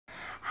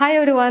Hi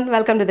everyone,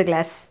 welcome to the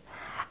class.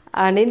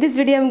 And in this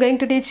video, I am going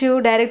to teach you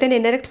direct and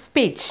indirect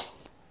speech.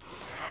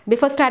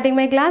 Before starting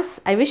my class,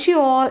 I wish you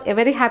all a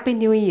very happy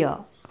new year.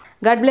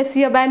 God bless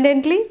you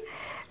abundantly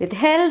with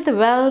health,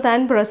 wealth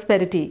and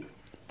prosperity.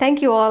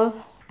 Thank you all.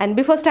 And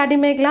before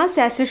starting my class,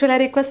 as usual,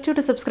 I request you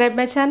to subscribe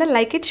my channel,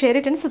 like it, share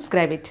it and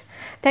subscribe it.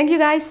 Thank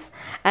you guys.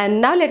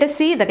 And now let us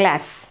see the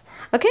class.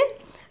 Okay?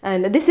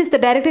 And this is the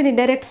direct and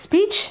indirect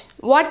speech.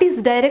 What is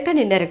direct and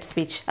indirect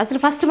speech? Asal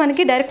first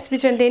manaki direct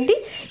speech ante enti,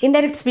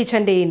 indirect speech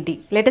ante enti.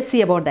 Let us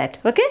see about that.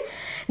 Okay?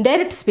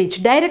 Direct speech.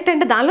 Direct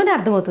ante దానిలోనే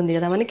అర్థమవుతుంది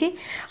కదా మనకి.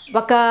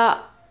 ఒక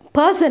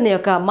person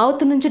యొక్క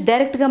mouth నుంచి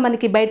డైరెక్ట్గా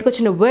మనకి బయటకు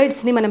వచ్చిన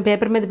వర్డ్స్ని మనం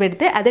పేపర్ మీద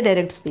పెడితే అదే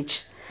డైరెక్ట్ స్పీచ్.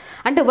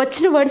 అంటే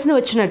వచ్చిన వర్డ్స్ని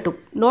వచ్చినట్టు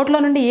నోట్లో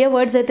నుండి ఏ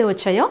వర్డ్స్ అయితే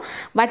వచ్చాయో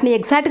వాటిని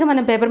ఎగ్జాక్ట్గా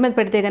మనం పేపర్ మీద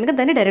పెడితే కనుక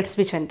దాన్ని డైరెక్ట్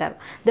స్పీచ్ అంటారు.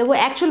 They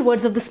were actual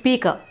words of the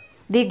speaker.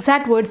 The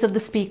exact words of the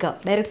speaker.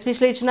 Direct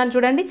స్పీచ్లో ఇచ్చినాను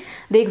చూడండి,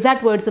 the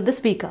exact words of the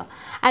speaker.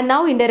 And now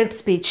indirect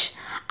speech,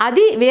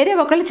 అది వేరే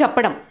ఒకళ్ళు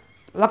చెప్పడం.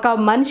 ఒక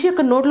మనిషి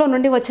యొక్క నోట్లో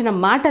నుండి వచ్చిన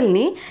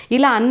మాటల్ని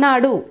ఇలా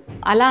అన్నాడు,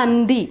 అలా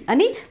అంది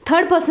అని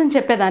థర్డ్ పర్సన్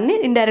చెప్పేదాన్ని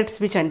ఇండైరెక్ట్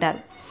స్పీచ్ అంటారు.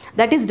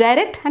 That is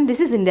direct and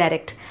this is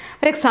indirect.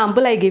 For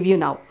example I give you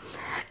now.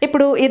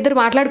 ఇప్పుడు ఇద్దరు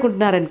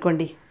మాట్లాడుకుంటున్నారు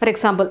అనుకోండి. ఫర్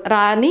ఎగ్జాంపుల్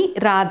రాణి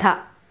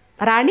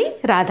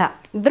రాధ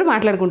ఇద్దరు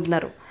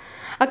మాట్లాడుకుంటున్నారు.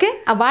 ఓకే,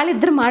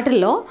 వాళ్ళిద్దరు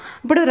మాటల్లో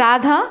ఇప్పుడు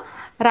రాధ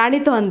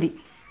రాణితో అంది,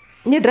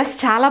 నీ డ్రెస్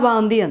చాలా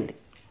బాగుంది అంది.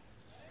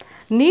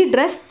 నీ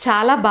డ్రెస్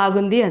చాలా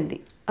బాగుంది అంది.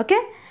 ఓకే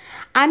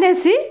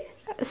అనేసి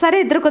సరే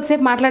ఇద్దరు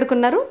కొద్దిసేపు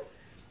మాట్లాడుకున్నారు.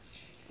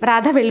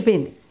 రాధ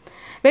వెళ్ళిపోయింది.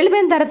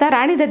 వెళ్ళిపోయిన తర్వాత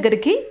రాణి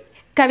దగ్గరికి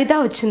కవిత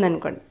వచ్చింది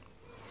అనుకోండి.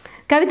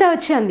 కవిత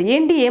వచ్చి అంది,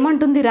 ఏంటి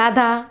ఏమంటుంది రాధ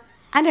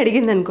అని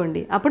అడిగింది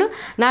అనుకోండి. అప్పుడు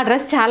నా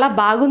డ్రెస్ చాలా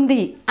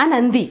బాగుంది అని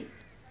అంది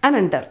అని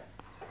అంటారు.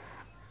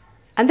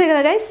 అంతే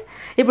కదా గైస్.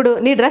 ఇప్పుడు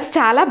నీ డ్రెస్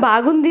చాలా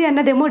బాగుంది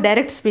అన్నదేమో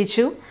డైరెక్ట్ స్పీచ్.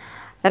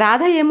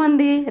 రాధ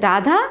ఏమంది?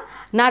 రాధ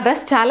నా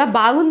డ్రెస్ చాలా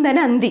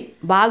బాగుందని అంది,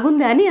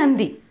 బాగుంది అని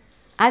అంది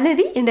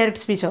అనేది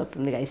ఇండైరెక్ట్ స్పీచ్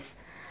అవుతుంది guys.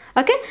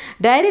 Okay,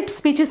 direct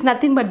speech is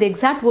nothing but the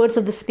exact words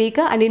of the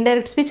speaker and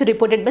indirect speech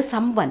reported by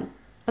some one.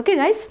 Okay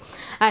guys.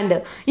 And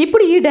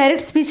ఇప్పుడు ఈ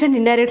direct speech and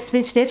indirect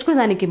speech నేర్చుకునే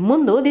దానికి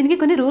ముందు దీనికి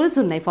కొన్ని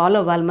రూల్స్ ఉన్నాయి, follow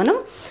అవ్వాలి మనం.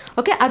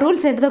 ఓకే, ఆ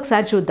రూల్స్ ఏంటిదో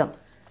ఒకసారి చూద్దాం.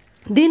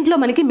 దీంట్లో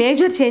మనకి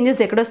మేజర్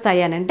చేంజెస్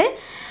ఎక్కడొస్తాయి అని అంటే,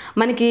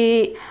 మనకి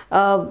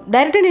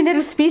డైరెక్ట్ అండ్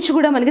ఇండైరెక్ట్ స్పీచ్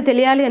కూడా మనకి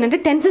తెలియాలి అని అంటే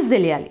టెన్సెస్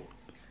తెలియాలి.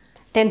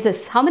 Tenses,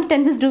 how many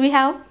tenses do we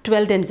have?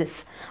 12 tenses.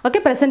 Okay,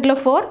 ప్రెసెంట్లో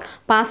 4,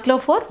 పాస్ట్లో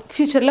 4,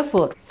 ఫ్యూచర్లో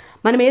 4.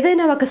 మనం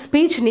ఏదైనా ఒక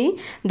స్పీచ్ని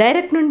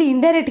డైరెక్ట్ నుండి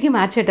ఇండైరెక్ట్కి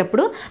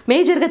మార్చేటప్పుడు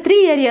మేజర్గా 3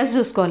 ఏరియాస్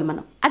చూసుకోవాలి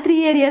మనం. ఆ 3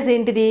 ఏరియాస్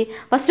ఏంటిది?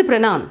 First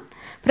pronoun.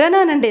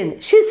 ప్రొనౌన్ అంటే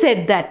she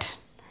said that,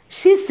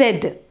 she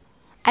said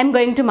I'm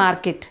going to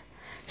market,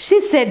 she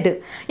said.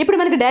 ఇప్పుడు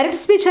మనకి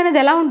డైరెక్ట్ స్పీచ్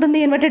అనేది ఎలా ఉంటుంది?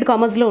 ఇన్వర్టెడ్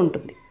కామర్స్లో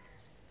ఉంటుంది.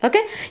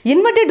 ఓకే,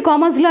 ఇన్వర్టెడ్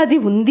కామర్స్లో అది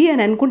ఉంది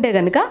అని అనుకుంటే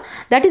కనుక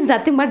that is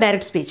nothing but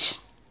direct speech.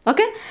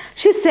 Okay,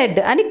 she said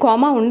అని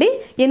కామా ఉండి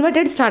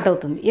ఇన్వర్టెడ్ స్టార్ట్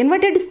అవుతుంది.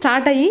 ఇన్వర్టెడ్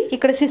స్టార్ట్ అయ్యి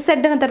ఇక్కడ షీ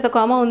సెడ్ అన్న తర్వాత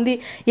కామా ఉంది,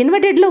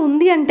 ఇన్వర్టెడ్లో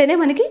ఉంది అంటేనే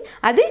మనకి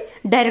అది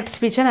డైరెక్ట్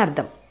స్పీచ్ అని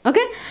అర్థం.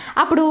 ఓకే,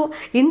 అప్పుడు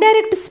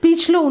ఇండైరెక్ట్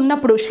స్పీచ్లో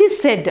ఉన్నప్పుడు she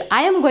said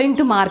I'm going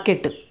to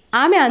market,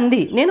 ఆమె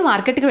అంది నేను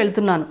మార్కెట్కి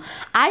వెళ్తున్నాను.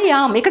 ఐ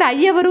ఆమ్, ఇక్కడ ఐ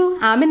ఎవరు?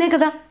 ఆమెనే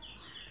కదా.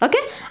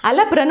 ఓకే,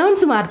 అలా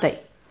ప్రొనౌన్స్ మారుతాయి.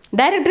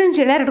 డైరెక్ట్ నుంచి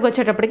ఇండైరెక్ట్కి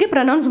వచ్చేటప్పటికి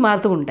ప్రొనౌన్స్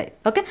మారుతూ ఉంటాయి.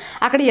 ఓకే,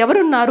 అక్కడ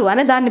ఎవరున్నారు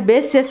అనే దాన్ని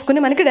బేస్ చేసుకుని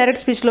మనకి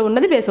డైరెక్ట్ స్పీచ్లో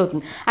ఉన్నది బేస్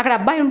అవుతుంది. అక్కడ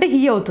అబ్బాయి ఉంటే హీ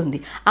అవుతుంది,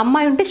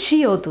 అమ్మాయి ఉంటే షీ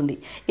అవుతుంది,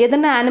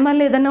 ఏదన్నా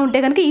యానిమల్ ఏదన్నా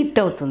ఉంటే కనుక ఇట్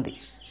అవుతుంది.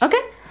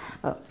 Okay,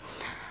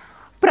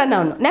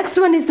 pronoun.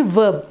 Next one is the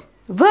verb.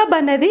 Verb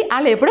అనేది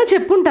వాళ్ళు ఎప్పుడో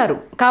చెప్పుంటారు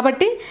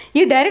కాబట్టి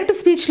ఈ డైరెక్ట్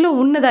స్పీచ్లో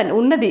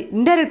ఉన్నది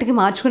ఇండైరెక్ట్కి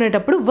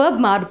మార్చుకునేటప్పుడు వర్బ్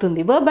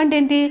మారుతుంది. వర్బ్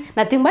అంటే ఏంటి?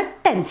 Nothing but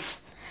tense.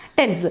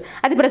 టెన్స్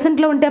అది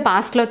ప్రెసెంట్లో ఉంటే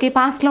పాస్ట్లోకి,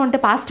 పాస్ట్లో ఉంటే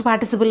పాస్ట్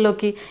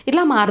పార్టిసిపుల్లోకి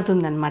ఇలా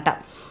మారుతుంది అనమాట.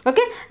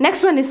 Okay,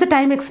 next one is the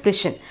time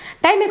expression.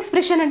 Time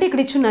expression అంటే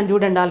ఇక్కడ ఇచ్చున్నాను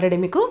చూడండి ఆల్రెడీ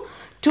మీకు.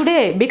 టుడే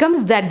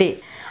బికమ్స్ దట్ డే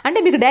అంటే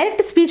మీకు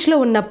డైరెక్ట్ స్పీచ్లో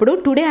ఉన్నప్పుడు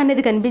టుడే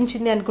అనేది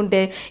కనిపించింది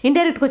అనుకుంటే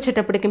ఇండైరెక్ట్కి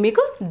వచ్చేటప్పటికి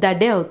మీకు దట్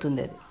డే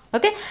అవుతుంది అది.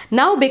 Okay,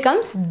 now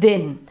becomes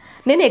then.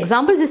 నేను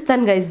ఎగ్జాంపుల్స్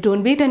ఇస్తాను guys,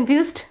 don't be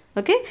confused.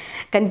 Okay,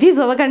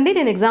 confuse అవ్వకండి,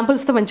 నేను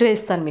ఎగ్జాంపుల్స్తో మంచిగా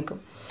ఇస్తాను మీకు.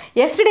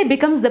 Yesterday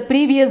becomes the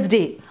previous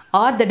day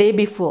or the day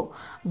before.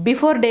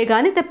 Before day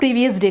కానీ ద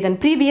ప్రీవియస్ డే కానీ,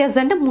 ప్రీవియస్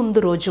అంటే ముందు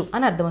రోజు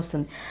అని అర్థం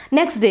వస్తుంది.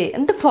 నెక్స్ట్ డే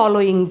అంటే the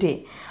following day.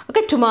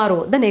 Okay, tomorrow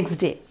the next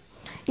day.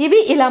 ఇవి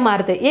ఇలా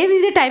మారుతాయి.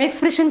 ఇవి టైమ్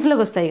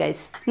ఎక్స్ప్రెషన్స్లోకి వస్తాయి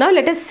guys. Now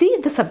let us see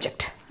the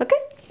subject. Okay,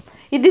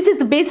 this is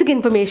the basic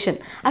information.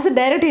 అసలు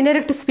డైరెక్ట్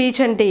ఇండైరెక్ట్ స్పీచ్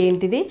అంటే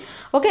ఏంటిది?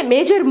 ఓకే,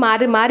 మేజర్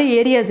మారి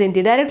ఏరియాస్ ఏంటి?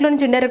 డైరెక్ట్లో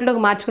నుంచి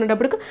ఇండైరెక్ట్లోకి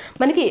మార్చుకునేటప్పుడు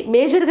మనకి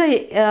మేజర్గా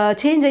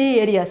చేంజ్ అయ్యే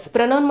ఏరియాస్,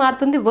 ప్రొనౌన్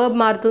మారుతుంది, వర్బ్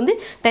మారుతుంది,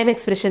 టైమ్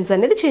ఎక్స్ప్రెషన్స్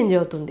అనేది చేంజ్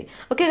అవుతుంది.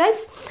 Okay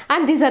guys,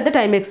 and these are the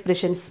time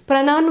expressions.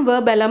 Pronoun,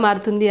 verb ఎలా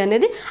మారుతుంది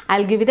అనేది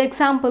I'll give the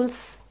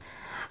examples.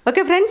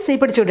 Okay friends,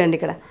 ఇప్పుడు చూడండి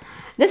ఇక్కడ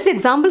జస్ట్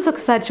ఎగ్జాంపుల్స్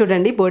ఒకసారి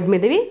చూడండి board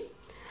మీదవి.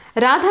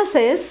 Radha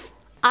says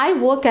I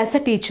work as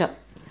a teacher.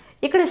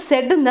 ఇక్కడ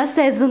సెడ్ ఉందా,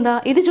 సెజ్ ఉందా,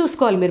 ఇది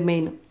చూసుకోవాలి మీరు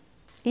మెయిన్.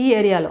 ఈ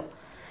ఏరియాలో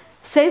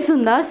సెజ్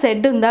ఉందా,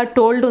 సెడ్ ఉందా,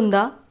 టోల్డ్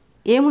ఉందా,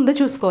 ఏముందో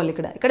చూసుకోవాలి.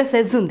 ఇక్కడ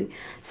సెజ్ ఉంది.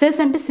 సెజ్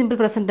అంటే సింపుల్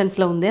ప్రెసెంట్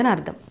టెన్స్లో ఉంది అని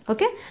అర్థం.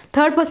 ఓకే,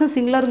 థర్డ్ పర్సన్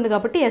సింగులర్ ఉంది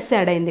కాబట్టి ఎస్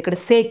యాడ్ అయింది ఇక్కడ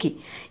సేకి.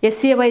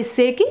 ఎస్ఏవై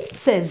సేకి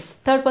SEZ.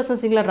 Third person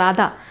singular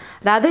Radha.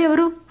 Radha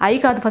ఎవరు? ఐ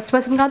కాదు, ఫస్ట్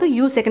పర్సన్ కాదు,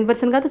 యూ సెకండ్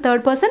పర్సన్ కాదు,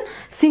 థర్డ్ పర్సన్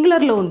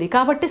సింగులర్లో ఉంది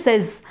కాబట్టి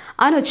సెజ్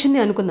అని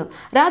వచ్చింది అనుకుందాం.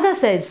 Radha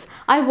SEZ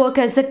I work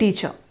as a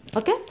teacher.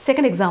 Okay,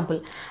 second example.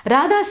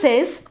 Radha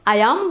SEZ I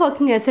am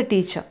working as a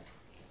teacher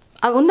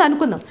ఉంది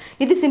అనుకుందాం.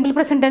 ఇది సింపుల్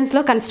ప్రెసెంట్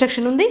టెన్స్లో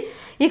కన్స్ట్రక్షన్ ఉంది.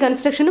 ఈ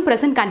కన్స్ట్రక్షన్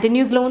ప్రెసెంట్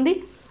కంటిన్యూస్లో ఉంది.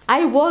 I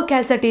work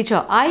as a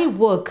teacher, I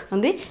work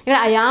ఉంది. ఇక్కడ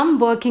ఐ ఆమ్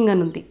వర్కింగ్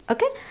అని ఉంది.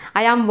 Okay,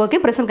 I am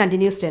working present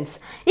continuous tense.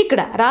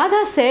 ఇక్కడ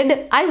Radha said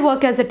I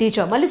work as a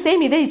teacher, మళ్ళీ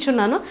సేమ్ ఇదే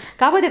ఇచ్చున్నాను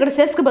కాకపోతే ఇక్కడ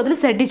సెస్కి బదులు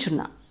said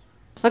ఇచ్చున్నా.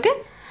 Okay,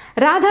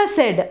 Radha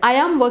said I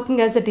am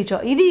working as a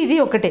teacher. ఇది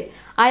ఒకటే,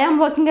 I am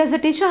working as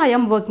a teacher, I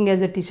am working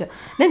as a teacher.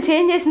 నేను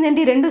change చేసింది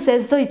ఏంటి? రెండు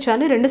సెస్తో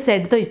ఇచ్చాను, రెండు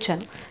సెడ్తో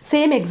ఇచ్చాను.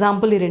 సేమ్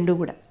ఎగ్జాంపుల్ ఈ రెండు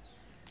కూడా.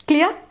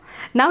 Clear?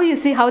 Now you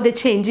see how they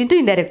change into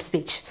indirect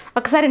speech.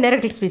 ఒకసారి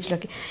ఇండైరెక్ట్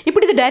స్పీచ్లోకి.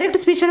 ఇప్పుడు ఇది డైరెక్ట్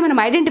స్పీచ్ అని మనం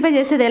ఐడెంటిఫై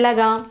చేసేది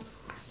ఎలాగా?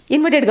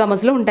 ఇన్వర్టెడ్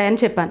కామర్స్లో ఉంటాయని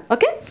చెప్పాను.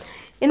 ఓకే,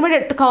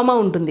 ఇన్వర్టెడ్ కామా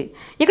ఉంటుంది.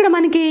 ఇక్కడ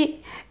మనకి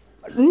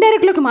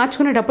ఇండైరెక్ట్లోకి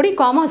మార్చుకునేటప్పుడు ఈ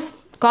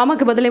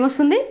కామాకి బదులు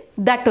ఏమొస్తుంది?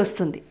 దట్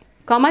వస్తుంది.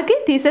 కామాకి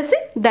తీసేసి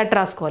దట్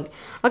రాసుకోవాలి.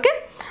 ఓకే,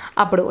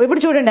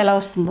 ఇప్పుడు చూడండి ఎలా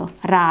వస్తుందో.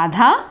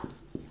 రాధా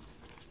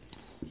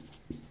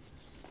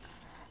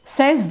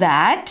సెజ్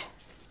దాట్,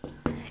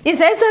 ఈ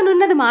సెజ్ అని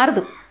ఉన్నది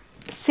మారదు,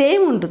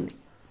 సేమ్ ఉంటుంది.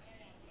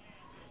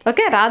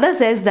 ఓకే, రాధా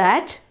సెజ్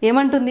దాట్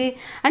ఏమంటుంది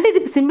అంటే ఇది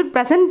సింపుల్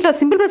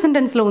ప్రెసెంట్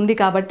టెన్స్లో ఉంది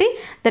కాబట్టి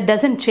దట్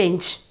డజంట్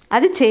చేంజ్,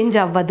 అది చేంజ్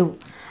అవ్వదు.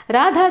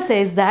 Radha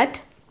SEZ that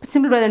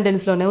simple present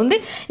టెన్స్లోనే ఉంది.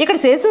 ఇక్కడ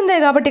సెజ్ ఉందే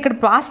కాబట్టి ఇక్కడ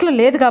పాస్ట్లో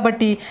లేదు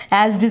కాబట్టి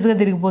యాజ్ ఇట్ ఈస్గా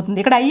తిరిగిపోతుంది.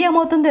 ఇక్కడ ఐ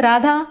ఏమవుతుంది?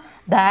 రాధా.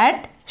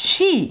 దాట్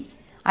షీ,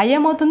 ఐ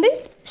ఏమవుతుంది?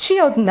 షీ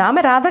అవుతుంది.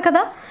 ఆమె రాధా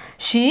కదా.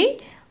 She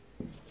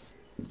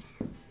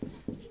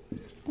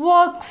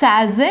works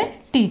as a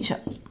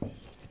teacher.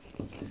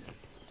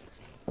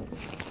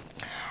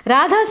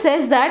 Radha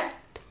SEZ that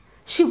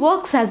she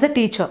works as a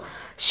teacher.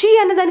 She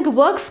అన్నదానికి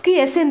వర్క్స్కి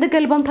ఎస్ ఎందుకు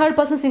కలిపాం? థర్డ్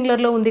పర్సన్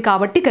సింగులర్లో ఉంది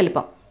కాబట్టి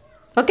కలిపాం.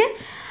 Okay,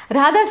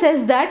 Radha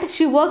SEZ that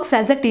she works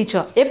as a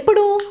teacher.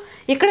 ఎప్పుడు?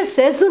 ఇక్కడ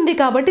సెజ్ ఉంది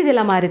కాబట్టి ఇది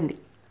ఇలా మారింది.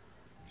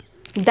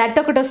 దట్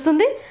ఒకటి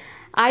వస్తుంది,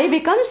 ఐ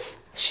బికమ్స్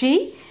షీ,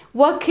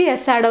 వర్క్కి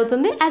ఎస్ యాడ్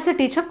అవుతుంది, యాజ్ అ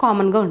టీచర్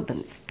కామన్గా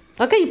ఉంటుంది.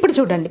 ఓకే, ఇప్పుడు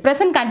చూడండి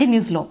present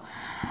కంటిన్యూస్లో.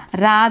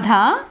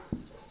 Radha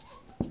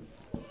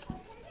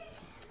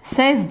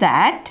SEZ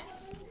that,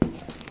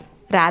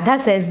 Radha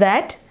SEZ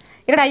that,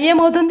 ఇక్కడ ఐ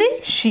ఏమవుతుంది?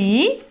 షీ,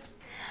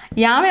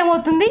 యామ్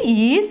ఏమవుతుంది?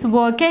 Is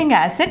working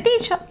as a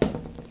teacher.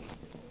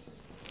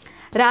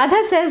 Radha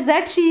SEZ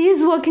that she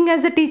is working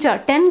as a teacher.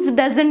 Tense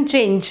doesn't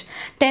change,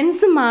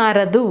 tense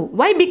మారదు.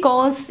 Why?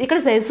 Because ఇక్కడ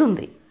SEZ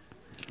ఉంది,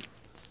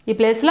 ఈ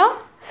ప్లేస్లో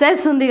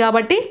సెజ్ ఉంది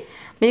కాబట్టి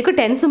మీకు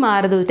టెన్స్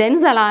మారదు,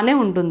 టెన్స్ అలానే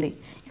ఉంటుంది.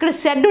 ఇక్కడ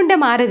సెడ్ ఉంటే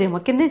మారేదేమో,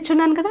 కింద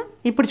ఇచ్చున్నాను కదా.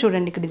 ఇప్పుడు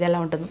చూడండి ఇక్కడ ఇది ఎలా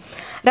ఉంటుంది.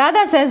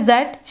 Radha SEZ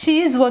that she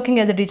is working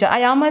as a teacher. I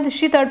am అది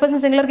షీ థర్డ్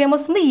పర్సన్ సింగులర్కి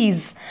ఏమొస్తుంది?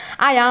 Is.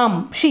 I am,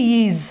 she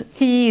is,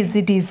 he is,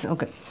 it is.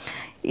 Okay,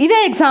 ఇదే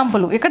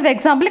ఎగ్జాంపుల్.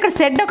 ఇక్కడ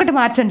సెడ్ ఒకటి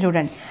మార్చాను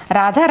చూడండి.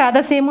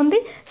 రాధా సేమ్ ఉంది,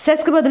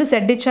 సెస్కి బదులు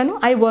సెడ్ ఇచ్చాను,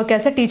 I work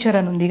as a teacher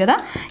అని ఉంది కదా.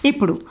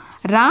 ఇప్పుడు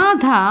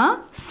రాధా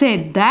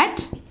సెడ్ దట్,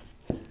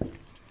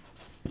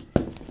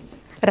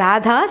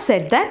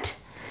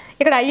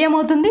 ఇక్కడ ఐ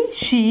ఏమవుతుంది?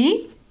 షీ.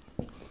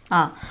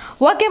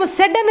 ఓకే,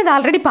 సెడ్ అనేది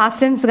ఆల్రెడీ పాస్ట్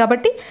టెన్స్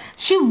కాబట్టి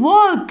షీ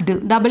వర్క్డ్,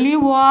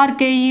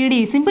 WORKED,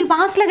 సింపుల్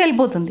పాస్ట్లోకి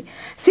వెళ్ళిపోతుంది.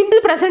 సింపుల్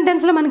ప్రెసెంట్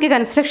టెన్స్లో మనకి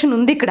కన్స్ట్రక్షన్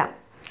ఉంది. ఇక్కడ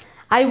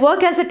I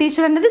work as a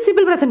teacher అనేది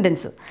సింపుల్ ప్రెసెంట్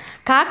టెన్స్,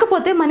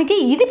 కాకపోతే మనకి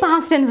ఇది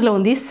పాస్ట్ టెన్స్లో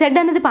ఉంది, సెడ్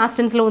అనేది పాస్ట్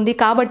టెన్స్లో ఉంది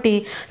కాబట్టి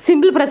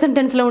సింపుల్ ప్రెసెంట్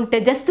టెన్స్లో ఉంటే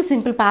జస్ట్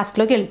సింపుల్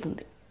పాస్ట్లోకి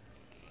వెళ్తుంది.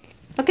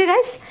 Okay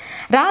guys,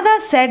 Radha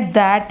said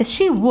that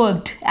she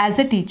worked as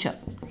a teacher.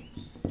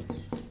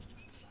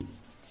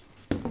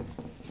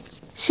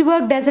 She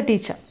worked as a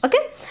teacher. Okay,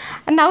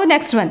 now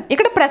next one.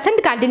 ఇక్కడ ప్రెసెంట్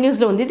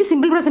కంటిన్యూస్లో ఉంది, ఇది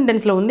సింపుల్ ప్రెసెంట్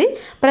టెన్స్లో ఉంది,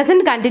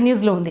 ప్రెసెంట్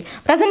కంటిన్యూస్లో ఉంది.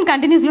 ప్రెసెంట్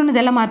కంటిన్యూస్లో ఉన్నది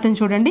ఎలా మారుతుంది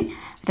చూడండి.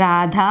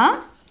 Radha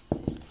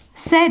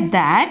said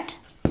that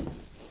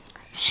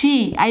she,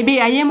 I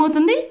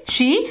ఏమవుతుంది?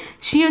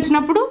 షీ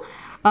వచ్చినప్పుడు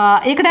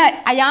ఇక్కడ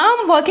I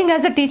am working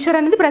as a teacher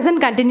అనేది ప్రెసెంట్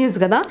కంటిన్యూస్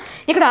కదా.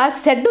 ఇక్కడ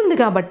సెడ్ ఉంది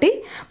కాబట్టి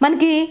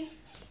మనకి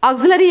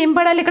ఆక్సిలరీ ఏం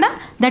పడాలి ఇక్కడ?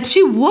 That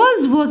she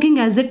was working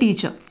as a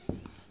teacher.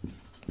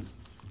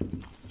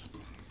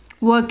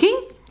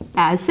 Working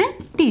as a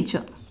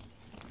teacher.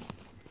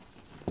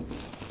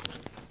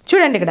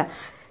 చూడండి ఇక్కడ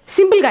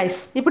సింపుల్ గైస్.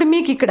 ఇప్పుడు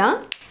మీకు ఇక్కడ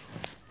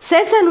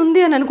సెస్ అని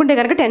ఉంది అని అనుకుంటే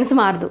కనుక టెన్స్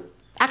మారదు.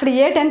 అక్కడ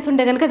ఏ టెన్స్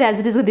ఉంటే కనుక అది యాజ్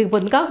ఇట్ ఈస్గా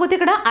దిగిపోతుంది. కాకపోతే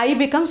ఇక్కడ ఐ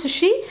బికమ్స్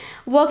షీ,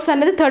 వర్క్స్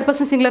అనేది థర్డ్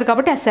పర్సన్ సింగులర్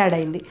కాబట్టి ఎస్ యాడ్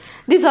అయింది.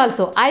 This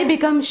also I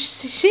become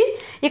she,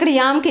 ఇక్కడ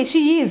యామ్కి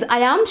she is, I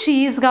am, she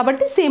is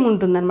కాబట్టి సేమ్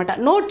ఉంటుంది అనమాట.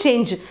 No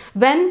change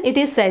when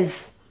it is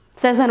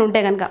SEZ అని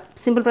ఉంటే కనుక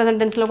సింపుల్ ప్రెజెంట్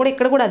టెన్స్లో కూడా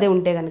ఇక్కడ కూడా అదే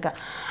ఉంటే కనుక.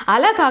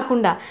 అలా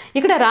కాకుండా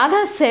ఇక్కడ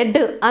రాధా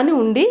సెడ్ అని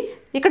ఉండి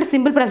ఇక్కడ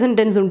సింపుల్ ప్రెజెంట్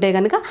టెన్స్ ఉంటే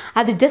కనుక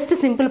అది జస్ట్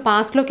సింపుల్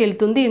పాస్ట్లోకి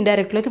వెళ్తుంది.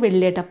 ఇండైరెక్ట్లోకి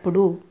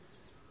వెళ్ళేటప్పుడు,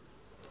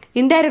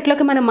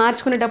 ఇండైరెక్ట్లోకి మనం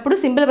మార్చుకునేటప్పుడు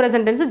simple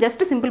present tense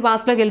just simple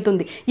పాస్ట్లోకి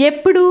వెళ్తుంది.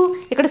 ఎప్పుడు?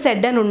 ఇక్కడ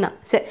సెడ్ అని ఉన్నా,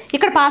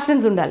 ఇక్కడ పాస్ట్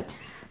టెన్స్ ఉండాలి.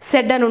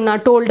 సెడ్ అని ఉన్నా,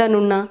 టోల్డ్ అని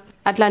ఉన్నా,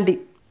 అట్లాంటి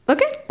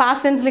ఓకే,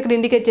 పాస్ట్ టెన్స్లో ఇక్కడ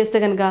ఇండికేట్ చేస్తే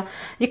కనుక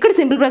ఇక్కడ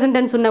సింపుల్ ప్రెసెంట్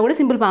టెన్స్ ఉన్నా కూడా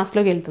సింపుల్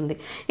పాస్ట్లోకి వెళ్తుంది.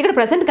 ఇక్కడ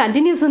ప్రెసెంట్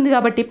కంటిన్యూస్ ఉంది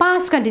కాబట్టి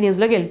పాస్ట్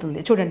కంటిన్యూస్లోకి వెళ్తుంది.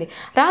 చూడండి,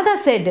 Radha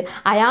said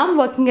I am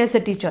working as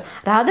a teacher.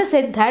 Radha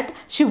said that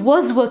she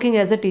was working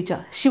as a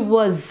teacher. She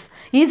was,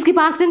 ఈజ్కి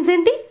past tense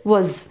ఏంటి?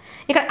 వాజ్.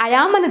 ఇక్కడ ఐ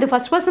ఆమ్ అనేది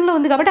ఫస్ట్ పర్సన్లో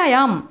ఉంది కాబట్టి ఐ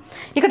ఆమ్.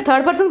 ఇక్కడ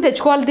థర్డ్ పర్సన్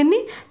తెచ్చుకోవాలి,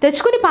 దీన్ని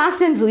తెచ్చుకుని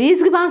పాస్ట్ టెన్స్,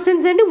 ఈజ్కి పాస్ట్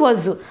టెన్స్ ఏంటి?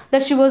 Was.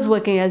 That she was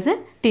working as a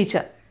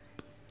teacher.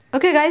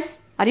 Okay guys,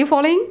 are you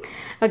following?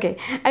 Okay,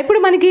 ఇప్పుడు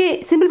మనకి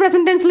సింపుల్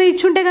ప్రెసెంట్ టెన్స్లో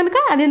ఇచ్చుంటే కనుక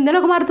అది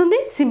ఎందులోకి మారుతుంది?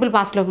 సింపుల్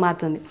పాస్ట్లోకి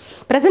మారుతుంది.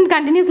 ప్రెసెంట్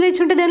కంటిన్యూస్లో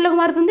ఇచ్చుంటే దేనిలోకి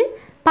మారుతుంది?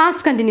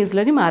 పాస్ట్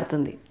కంటిన్యూస్లోకి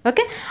మారుతుంది.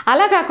 ఓకే,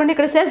 అలా కాకుండా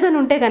ఇక్కడ సెస్ అని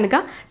ఉంటే కనుక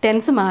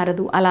టెన్స్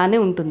మారదు, అలానే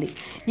ఉంటుంది.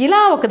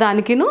 ఇలా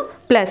ఒకదానికిను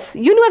ప్లస్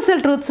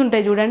యూనివర్సల్ ట్రూత్స్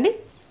ఉంటాయి చూడండి.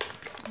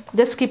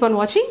 Just keep on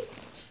watching.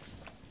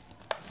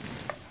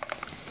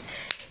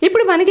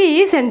 ఇప్పుడు మనకి ఈ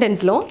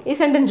సెంటెన్స్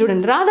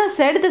చూడండి, Radha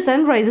said the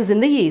sun rises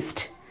in the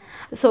east.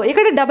 So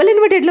ఇక్కడ డబుల్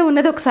ఇన్వర్టెడ్లో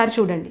ఉన్నది ఒకసారి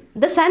చూడండి.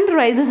 The sun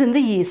rises in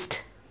the east.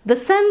 The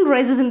sun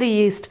rises in the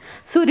east.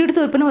 సూర్యుడు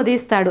తూర్పును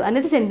ఉదయిస్తాడు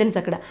అనేది సెంటెన్స్.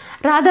 అక్కడ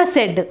రాధా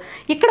సెడ్,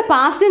 ఇక్కడ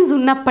పాస్ట్ టెన్స్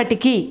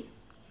ఉన్నప్పటికీ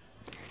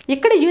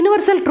ఇక్కడ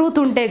యూనివర్సల్ ట్రూత్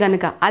ఉంటే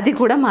కనుక అది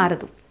కూడా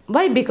మారదు.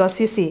 Why? Because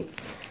you see,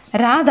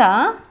 Radha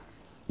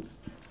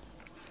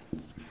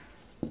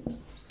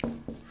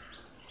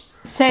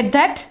said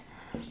that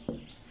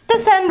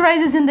the sun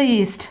rises in the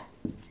east.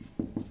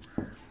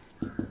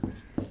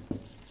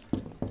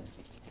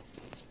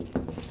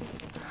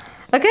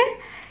 Okay,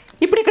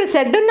 ఇప్పుడు ఇక్కడ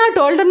సెడ్ ఉన్నా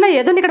టోల్డ్ ఉన్నా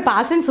ఏదో ఇక్కడ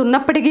పాస్ట్ టెన్స్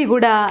ఉన్నప్పటికీ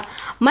కూడా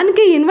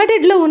మనకి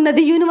ఇన్వర్టెడ్లో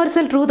ఉన్నది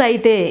యూనివర్సల్ ట్రూత్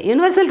అయితే,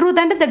 యూనివర్సల్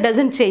ట్రూత్ అంటే దట్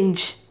డజంట్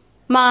చేంజ్,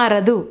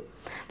 మారదు.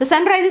 The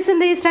sun rises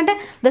in the east అంటే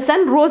the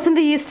sun rose in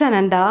the east అని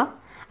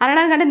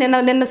అనడానికంటే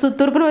నిన్న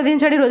తూర్పును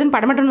ఉదయించాడు, ఈ రోజున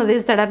పడమటను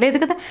ఉదయిస్తాడు, లేదు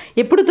కదా,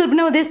 ఎప్పుడు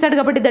తూర్పునే ఉదయిస్తాడు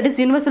కాబట్టి that is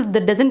universal,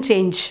 that doesn't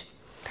change.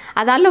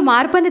 దానిలో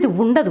మార్పు అనేది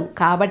ఉండదు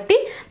కాబట్టి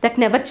that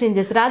never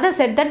changes. Radha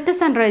said that the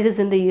sun rises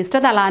in the east,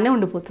 అది అలానే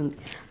ఉండిపోతుంది.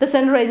 The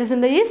sun rises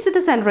in the east,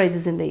 the sun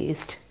rises in the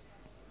east.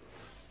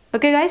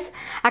 Okay guys,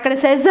 అక్కడ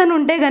SEZ అని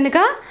ఉంటే కనుక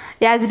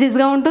యాజ్ ఇట్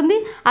ఈస్గా ఉంటుంది.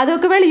 అది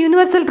ఒకవేళ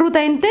యూనివర్సల్ ట్రూత్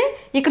అయితే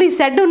ఇక్కడ ఈ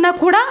సెడ్ ఉన్నా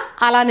కూడా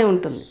అలానే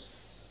ఉంటుంది.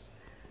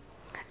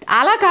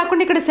 అలా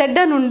కాకుండా ఇక్కడ సెడ్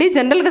అని ఉండి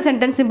జనరల్గా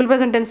సెంటెన్స్ సింపుల్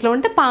ప్రెసెంట్ టెన్స్లో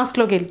ఉంటే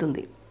పాస్ట్లోకి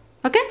వెళ్తుంది.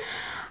 ఓకే,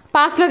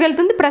 పాస్ట్లోకి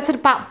వెళ్తుంది.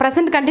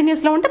 ప్రెసెంట్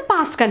కంటిన్యూస్లో ఉంటే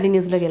పాస్ట్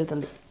కంటిన్యూస్లోకి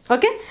వెళ్తుంది.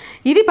 ఓకే,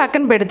 ఇది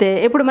పక్కన పెడితే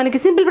ఇప్పుడు మనకి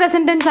సింపుల్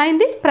ప్రెసెంట్ టెన్స్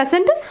అయింది,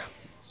 ప్రెసెంట్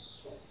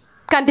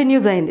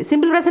కంటిన్యూస్ అయింది.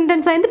 సింపుల్ ప్రెసెంట్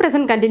టెన్స్ అయింది,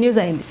 ప్రెసెంట్ కంటిన్యూస్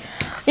అయింది.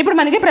 ఇప్పుడు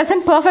మనకి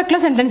ప్రెసెంట్ పర్ఫెక్ట్లో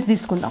సెంటెన్స్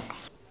తీసుకుందాం.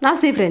 నా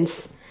సీ ఫ్రెండ్స్,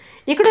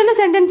 ఇక్కడ ఉన్న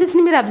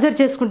సెంటెన్సెస్ని మీరు అబ్జర్వ్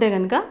చేసుకుంటే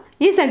కనుక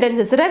ఈ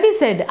sentences, Ravi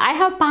said I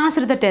have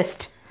passed the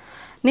test.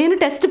 నేను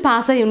టెస్ట్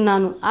పాస్ అయి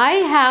ఉన్నాను. I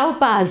have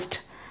passed.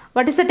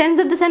 What is the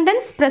tense of the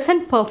sentence?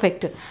 Present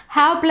perfect.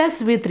 Have plus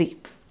V3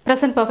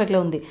 present పర్ఫెక్ట్లో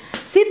ఉంది.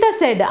 Sita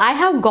said I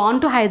have gone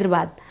to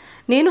Hyderabad.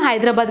 నేను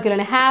హైదరాబాద్కి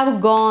వెళ్ళాను. Have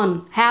gone,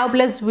 have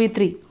plus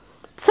V3.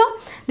 So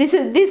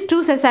these two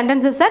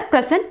sentences are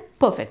present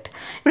perfect.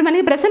 ఇప్పుడు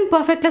మనకి present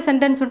పర్ఫెక్ట్లో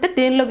sentence ఉంటే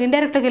దేనిలోకి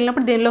ఇండైరెక్ట్లోకి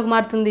వెళ్ళినప్పుడు దేనిలోకి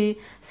మారుతుంది?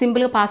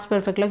 సింపుల్గా పాస్ట్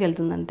పర్ఫెక్ట్లోకి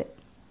వెళ్తుంది అంతే.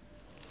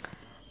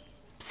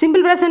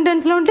 సింపుల్ ప్రెసెంట్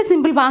టెన్స్లో ఉంటే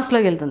సింపుల్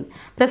పాస్ట్లోకి వెళ్తుంది.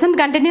 ప్రెసెంట్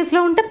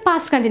కంటిన్యూస్లో ఉంటే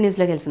పాస్ట్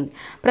కంటిన్యూస్లోకి వెళ్తుంది.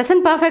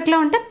 ప్రెసెంట్ పర్ఫెక్ట్లో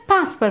ఉంటే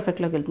పాస్ట్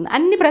పర్ఫెక్ట్లోకి వెళ్తుంది.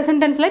 అన్ని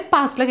ప్రెసెంట్ టెన్స్లో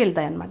పాస్ట్లోకి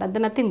వెళ్తాయి అనమాట.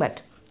 అది నథింగ్ బట్.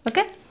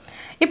 ఓకే,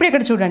 ఇప్పుడు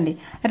ఇక్కడ చూడండి,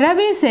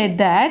 రవి సెడ్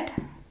దట్,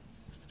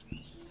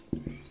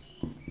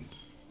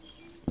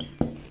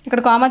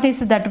 ఇక్కడ కామా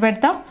తీసి దట్టు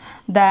పెడతాం,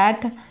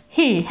 that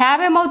he have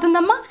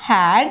ఏమవుతుందమ్మా?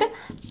 Had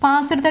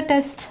passed the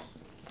test.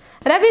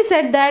 Ravi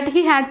said that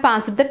he had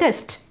passed the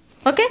test.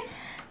 Okay,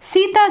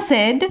 Sita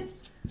said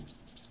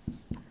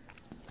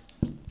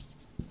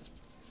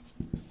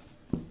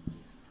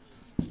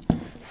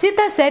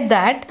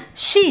that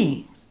she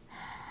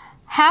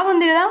have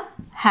ఉంది కదా,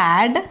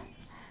 had,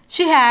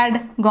 she had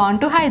gone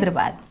to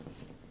Hyderabad.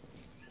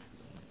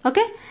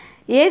 Okay,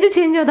 ఏది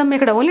change అవుదాం?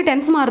 ఇక్కడ ఓన్లీ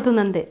టెన్స్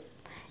మారుతుంది అంతే.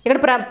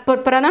 ఇక్కడ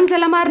ప్రొనౌన్స్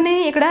ఎలా మారినాయి?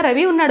 ఇక్కడ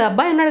రవి ఉన్నాడు,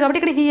 అబ్బాయి ఉన్నాడు కాబట్టి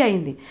ఇక్కడ హీ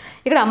అయింది.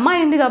 ఇక్కడ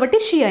అమ్మాయి ఉంది కాబట్టి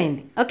షీ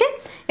అయింది. ఓకే,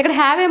 ఇక్కడ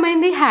హ్యావ్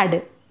ఏమైంది? హ్యాడ్.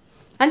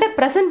 అంటే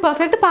ప్రెసెంట్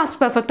పర్ఫెక్ట్ పాస్ట్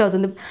పర్ఫెక్ట్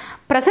అవుతుంది.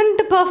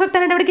 ప్రెసెంట్ పర్ఫెక్ట్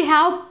అనేటప్పటికి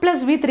హ్యావ్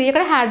ప్లస్ V3,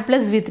 ఇక్కడ హ్యాడ్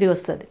ప్లస్ V3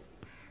 వస్తుంది.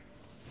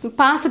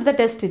 Pass the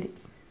test. ఇది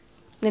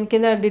నేను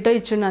కింద డిటో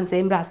ఇచ్చున్నాను,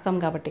 సేమ్ రాస్తాం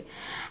కాబట్టి.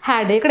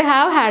 హ్యాడ్, ఇక్కడ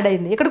హ్యాడ్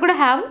అయింది, ఇక్కడ కూడా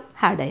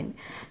హ్యాడ్ అయింది.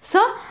 సో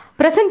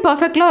ప్రెసెంట్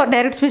పర్ఫెక్ట్లో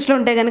డైరెక్ట్ స్పీచ్లో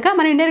ఉంటే కనుక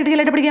మనం ఇండైరెక్ట్గా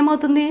వెళ్ళేటప్పటికి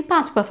ఏమవుతుంది?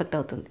 పాస్ట్ పర్ఫెక్ట్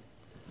అవుతుంది.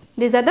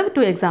 These are the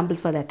 2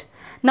 examples for that.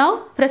 Now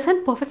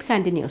present perfect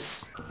continuous.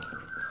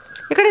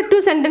 ఇక్కడ 2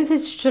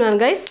 సెంటెన్సెస్ ఇచ్చున్నాను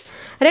గైస్,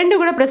 రెండు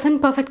కూడా ప్రెసెంట్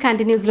పర్ఫెక్ట్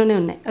కంటిన్యూస్లోనే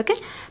ఉన్నాయి. ఓకే,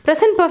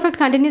 ప్రెసెంట్ పర్ఫెక్ట్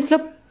కంటిన్యూస్లో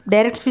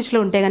డైరెక్ట్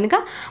స్పీచ్లో ఉంటే కనుక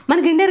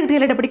మనకి ఇండైరెక్ట్గా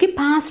వెళ్ళేటప్పటికి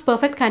పాస్ట్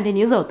పర్ఫెక్ట్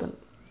కంటిన్యూస్ అవుతుంది.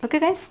 Okay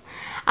guys,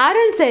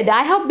 Aaron said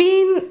I have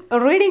been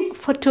reading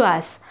for 2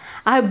 hours.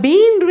 I have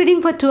been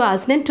reading for 2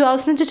 hours. నేను 2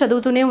 hours నుంచి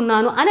చదువుతూనే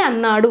ఉన్నాను అని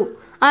అన్నాడు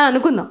అని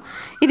అనుకుందాం.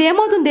 ఇది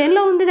ఏమవుతుంది?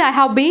 దేనిలో ఉంది? ఐ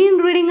హ్యావ్ బీన్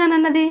రీడింగ్ అని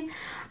అన్నది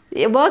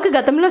వర్క్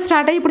గతంలో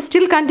స్టార్ట్ అయ్యి ఇప్పుడు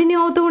స్టిల్ కంటిన్యూ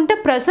అవుతూ ఉంటే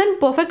ప్రెసెంట్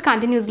పర్ఫెక్ట్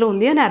కంటిన్యూస్లో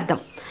ఉంది అని అర్థం.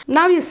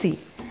 Now you see,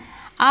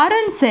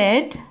 Aaron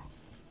said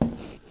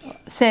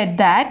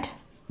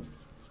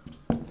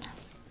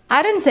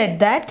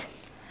that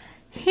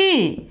he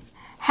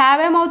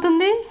have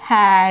ఏమవుతుంది?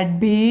 Had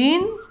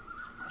been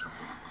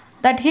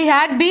that he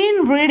had been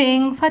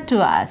reading for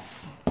 2 hours.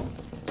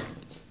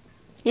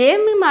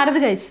 ఏమి మారదు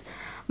గైస్.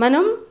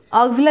 మనం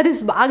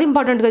ఆక్సిలరీస్ బాగా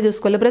ఇంపార్టెంట్గా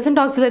చూసుకోవాలి. ప్రెసెంట్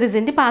ఆక్సిలరీస్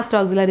ఏంటి, పాస్ట్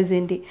ఆక్సిలరీస్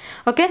ఏంటి.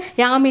 Okay,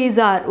 yam, is,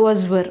 are,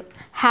 was, were,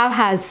 have,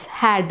 has,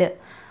 had.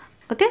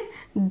 Okay,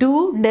 do,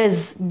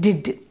 does,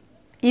 did.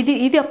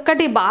 ఇది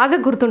ఒక్కటి బాగా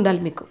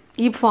గుర్తుండాలి మీకు,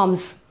 ఈ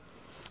ఫార్మ్స్.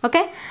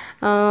 ఓకే,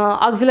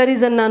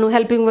 ఆక్సిలరీస్ అన్నాను,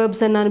 హెల్పింగ్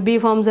వర్బ్స్ అన్నాను, బీ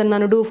ఫార్మ్స్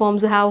అన్నాను, డూ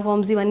ఫార్మ్స్, హ్యావ్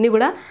ఫార్మ్స్, ఇవన్నీ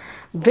కూడా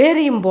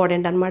వెరీ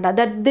ఇంపార్టెంట్ అనమాట.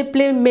 That they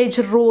play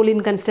major role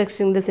in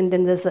constructing the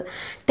sentences.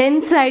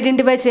 Tense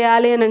identify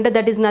చేయాలి అని అంటే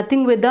that is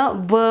nothing with the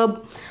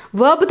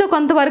వర్బ్తో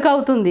కొంతవరకు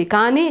అవుతుంది,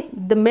 కానీ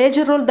the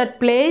major role that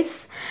place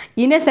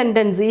in a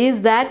sentence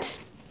is that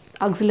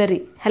auxiliary.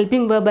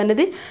 Helping verb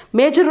అనేది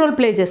major role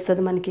play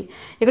చేస్తుంది మనకి.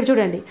 ఇక్కడ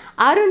చూడండి,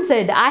 Arun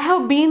said I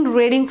have been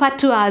reading for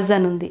 2 hours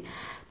అని ఉంది.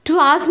 2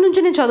 hours నుంచి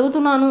నేను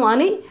చదువుతున్నాను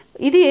అని.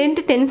 ఇది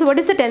ఏంటి tense? What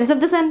is the tense of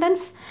the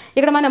sentence?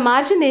 ఇక్కడ మనం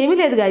మార్చింది ఏమీ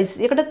లేదు గైస్.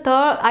 ఇక్కడ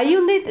అయి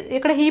ఉంది,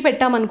 ఇక్కడ హీ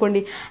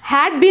పెట్టామనుకోండి,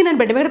 హ్యాడ్ బీన్ అని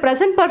పెట్టాము. ఇక్కడ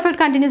ప్రెసెంట్ పర్ఫెక్ట్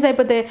కంటిన్యూస్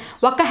అయిపోతే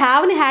ఒక్క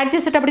హ్యావ్ని హ్యాడ్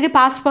చేసేటప్పటికి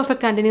పాస్ట్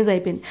పర్ఫెక్ట్ కంటిన్యూస్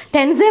అయిపోయింది,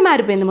 టెన్సే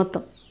మారిపోయింది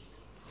మొత్తం.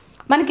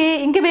 మనకి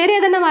ఇంక వేరే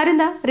ఏదైనా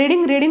మారిందా?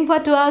 రీడింగ్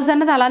ఫర్ 2 hours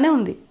అన్నది అలానే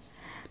ఉంది.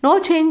 నో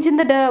చేంజ్ ఇన్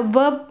ద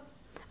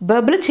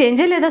వర్బ్లో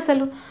చేంజే లేదు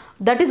అసలు.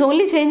 That is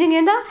only changing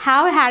in the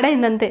had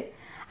అయింది అంతే.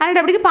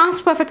 అనేటప్పటికి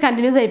పాస్ట్ పర్ఫెక్ట్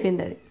కంటిన్యూస్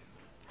అయిపోయింది అది.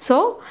 So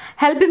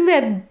helping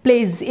verb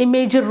place a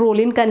major role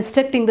in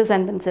constructing the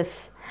sentences.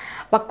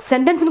 ఒక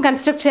సెంటెన్స్ని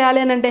కన్స్ట్రక్ట్ చేయాలి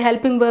అని అంటే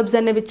హెల్పింగ్ వర్బ్స్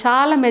అనేవి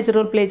చాలా మేజర్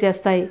రోల్ ప్లే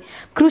చేస్తాయి,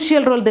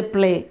 crucial role they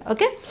play.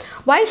 Okay,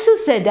 Vaishu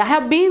said I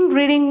have been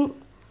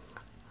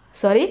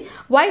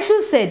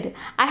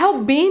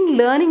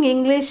learning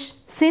English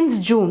since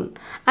June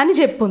అని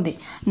చెప్పుంది.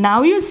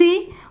 Now you see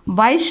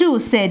Vaishu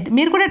said.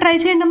 మీరు కూడా ట్రై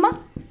చేయండి అమ్మా,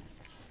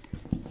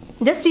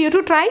 just you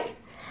to try.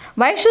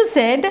 Vaishu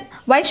said,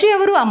 Vaishu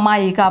ఎవరు?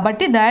 అమ్మాయి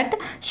కాబట్టి దట్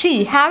షీ.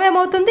 హ్యావ్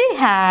ఏమవుతుంది?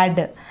 హ్యాడ్.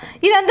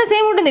 ఇదంతా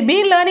సేమ్ ఉంటుంది.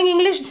 Been learning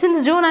English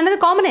since June అనేది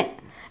కామనే.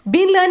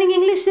 Been learning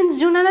English since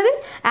June అనేది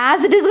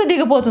యాజ్ ఇట్ ఈస్గా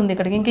దిగిపోతుంది.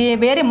 ఇక్కడికి ఇంక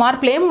వేరే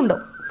మార్పులు ఏమి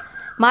ఉండవు.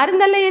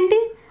 మారిందల్లా ఏంటి?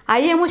 ఐ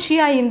ఏమో షీ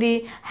అయింది,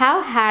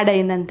 హ్యాడ్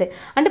అయింది అంతే.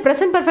 అంటే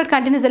ప్రెసెంట్ పర్ఫెక్ట్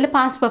కంటిన్యూస్ వెళ్ళి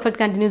పాస్ట్ పర్ఫెక్ట్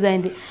కంటిన్యూస్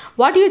అయింది.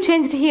 What you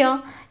changed here?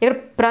 ఇక్కడ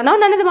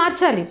ప్రొనౌన్ అనేది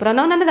మార్చాలి.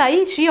 ప్రొనౌన్ అనేది ఐ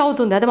షీ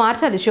అవుతుంది, అది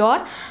మార్చాలి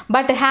ష్యూర్.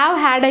 బట్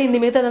హ్యాడ్ అయింది,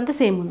 మిగతాదంతా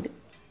సేమ్ ఉంది.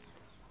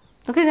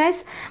 ఓకే గైస్,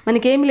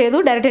 మనకేం లేదు.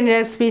 Direct and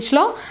indirect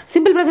స్పీచ్లో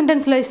simple present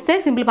టెన్స్లో ఇస్తే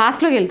సింపుల్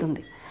పాస్ట్లోకి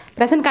వెళ్తుంది.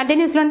 ప్రెసెంట్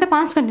కంటిన్యూస్లో అంటే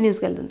పాస్ట్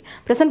కంటిన్యూస్కి వెళ్తుంది.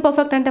 ప్రెసెంట్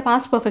పర్ఫెక్ట్ అంటే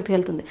పాస్ట్ పర్ఫెక్ట్కి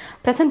వెళ్తుంది.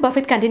 ప్రెసెంట్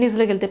పర్ఫెక్ట్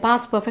కంటిన్యూస్లోకి వెళ్తే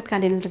పాస్ట్ పర్ఫెక్ట్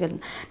కంటిన్యూస్లోకి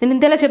వెళ్తుంది. నేను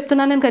ఇంతేలా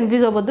చెప్తున్నాను, నేను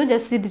కన్ఫ్యూజ్ అవ్వద్దు.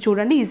 జస్ట్ ఇది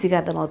చూడండి, ఈజీగా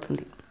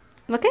అర్థమవుతుంది.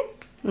 ఓకే,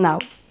 నౌ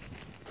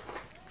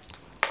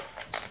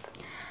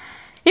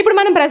ఇప్పుడు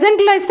మనం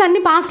ప్రెసెంట్లో ఇస్తే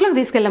అన్ని పాస్ట్లోకి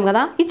తీసుకెళ్ళాం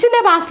కదా.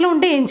 ఇచ్చిందే పాస్ట్లో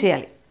ఉంటే ఏం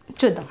చేయాలి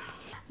చూద్దాం.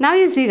 నవ్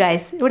యూ సీ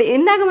గైస్, ఇప్పుడు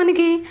ఇందాక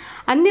మనకి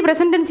అన్ని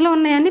ప్రెసెంట్ టెన్స్లో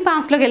ఉన్నాయి, అన్ని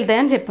పాస్ట్లోకి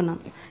వెళ్తాయని చెప్పున్నాం.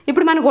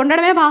 ఇప్పుడు మనకు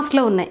ఉండడమే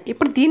పాస్ట్లో ఉన్నాయి.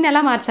 ఇప్పుడు దీన్ని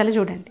ఎలా మార్చాలి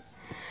చూడండి.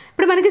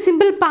 ఇప్పుడు మనకి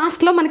సింపుల్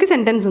పాస్ట్లో మనకి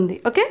సెంటెన్స్ ఉంది.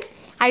 ఓకే,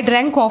 ఐ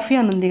డ్రాంక్ కాఫీ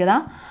అని ఉంది కదా.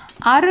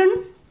 Arun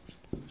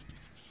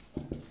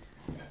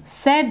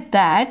said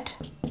that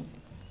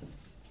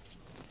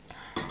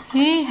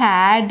he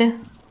had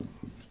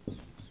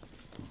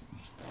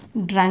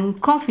drunk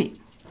coffee.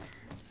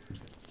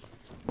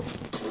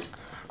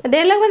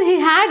 దేనిలో he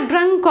had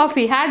drunk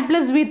coffee, had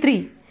plus V3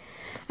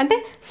 అంటే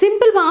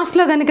సింపుల్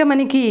పాస్ట్లో కనుక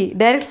మనకి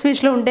డైరెక్ట్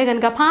స్పీచ్లో ఉంటే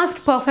కనుక పాస్ట్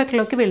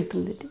పర్ఫెక్ట్లోకి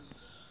వెళ్తుంది. ఇది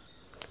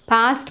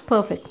past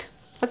perfect.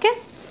 Okay,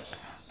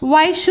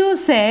 Vaishu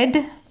said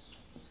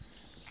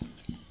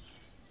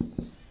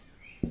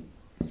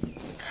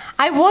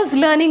I was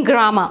learning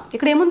grammar.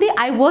 ఇక్కడ ఏముంది?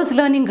 I was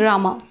learning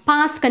grammar,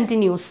 past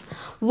continuous.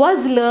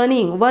 Was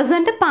learning, was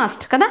అంటే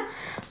పాస్ట్ కదా.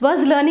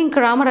 వాజ్ లెర్నింగ్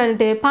గ్రామర్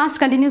అంటే పాస్ట్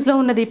కంటిన్యూస్లో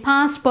ఉన్నది,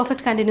 పాస్ట్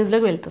పర్ఫెక్ట్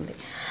కంటిన్యూస్లోకి వెళ్తుంది.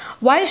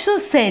 Vaishu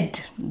said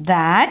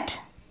that,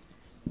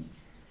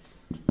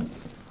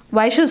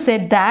 Vaishu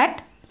said that,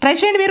 try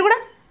చేయండి మీరు కూడా.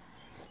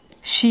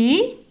 She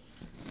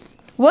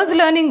was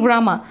learning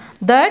grammar,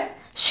 that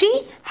she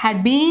had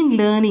been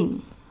learning.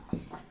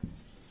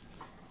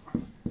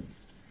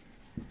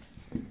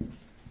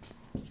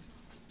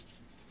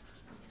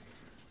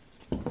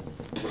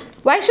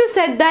 Vaishu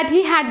said that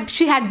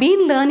she had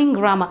been learning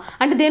grammar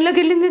అంటే దేనిలోకి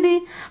వెళ్ళింది? ఇది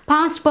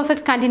పాస్ట్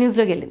పర్ఫెక్ట్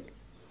కంటిన్యూస్లోకి వెళ్ళింది.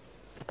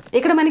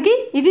 ఇక్కడ మనకి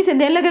ఇది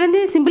దేనిలోకి వెళ్ళింది?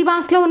 సింపుల్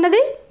పాస్ట్లో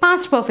ఉన్నది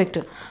పాస్ట్ పర్ఫెక్ట్,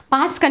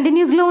 పాస్ట్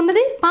కంటిన్యూస్లో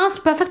ఉన్నది పాస్ట్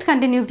పర్ఫెక్ట్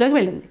కంటిన్యూస్లోకి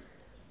వెళ్ళింది.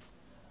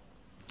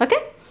 ఓకే,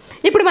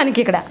 ఇప్పుడు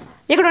మనకి ఇక్కడ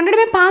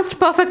ఉండడమే పాస్ట్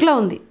పర్ఫెక్ట్లో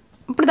ఉంది.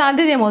 ఇప్పుడు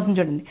దాని ఏమవుతుంది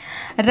చూడండి.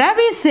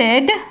 రవి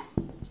సెడ్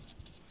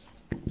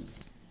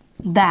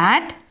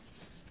దాట్,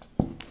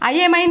 ఐ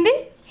ఏమైంది?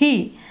 He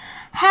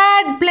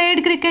had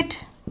played cricket,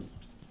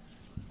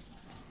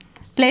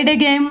 played A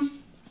game.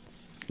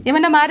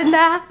 ఏమన్నా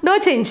మారిందా? No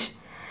change.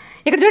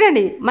 ఇక్కడ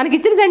చూడండి, మనకి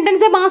ఇచ్చిన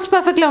సెంటెన్సే పాస్ట్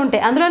పర్ఫెక్ట్లో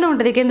ఉంటాయి, అందులోనే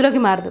ఉంటుంది, ఎందులోకి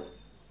మారదు.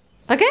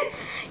 ఓకే,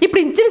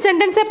 ఇప్పుడు ఇచ్చిన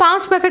సెంటెన్సే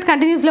పాస్ట్ పర్ఫెక్ట్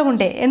కంటిన్యూస్లో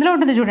ఉంటే ఎందులో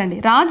ఉంటుంది చూడండి.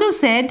 రాజు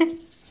said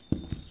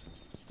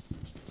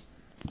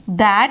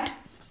that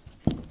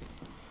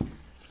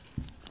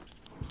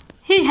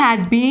he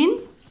had been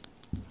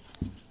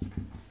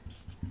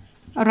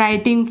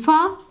writing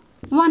for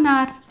 1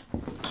 hour.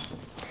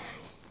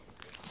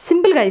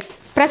 Simple guys.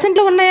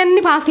 ప్రెసెంట్లో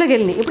ఉన్నాయన్నీ పాస్ట్లోకి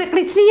వెళ్ళినాయి. ఇప్పుడు ఇక్కడ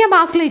ఇచ్చినవి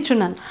పాస్ట్లో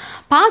ఇచ్చున్నాను.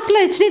 పాస్ట్లో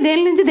ఇచ్చినవి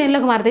దేని నుంచి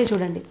దేనిలోకి మారుతాయి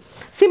చూడండి.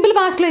 సింపుల్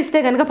పాస్ట్లో ఇస్తే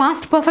కనుక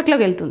పాస్ట్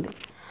పర్ఫెక్ట్లోకి వెళ్తుంది.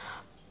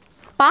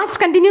 పాస్ట్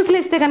కంటిన్యూస్లో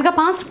ఇస్తే కనుక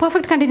పాస్ట్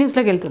పర్ఫెక్ట్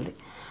కంటిన్యూస్లోకి వెళ్తుంది.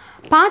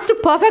 పాస్ట్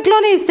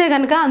పర్ఫెక్ట్లోనే ఇస్తే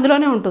కనుక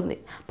అందులోనే ఉంటుంది.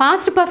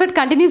 పాస్ట్ పర్ఫెక్ట్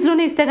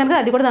కంటిన్యూస్లోనే ఇస్తే కనుక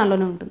అది కూడా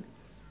దానిలోనే ఉంటుంది.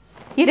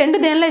 ఈ రెండు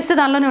దేనిలో ఇస్తే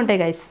దానిలోనే ఉంటాయి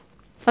గైస్.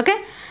 ఓకే,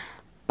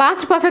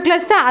 పాస్ట్ పర్ఫెక్ట్లో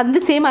ఇస్తే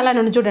అది సేమ్ అలానే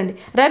ఉంది. చూడండి,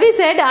 Ravi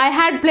said I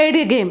had played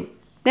A game.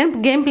 నేను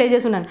గేమ్ ప్లే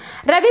చేస్తున్నాను.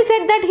 Ravi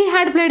said that he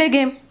had played A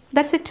game.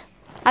 That's it.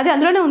 అది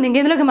అందులోనే ఉంది,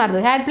 ఇంకెందులోకి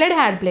మారదు.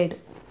 Had played.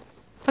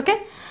 Okay,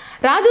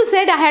 Raju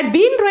said I had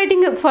been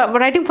writing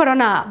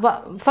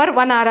for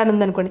 1 hour అని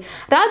ఉందనుకోండి.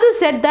 రాజు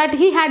said that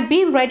he had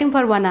been writing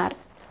for 1 hour.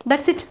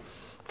 That's it.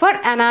 For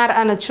an hour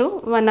అనొచ్చు,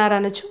 1 hour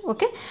అనొచ్చు.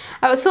 Okay,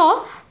 so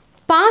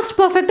past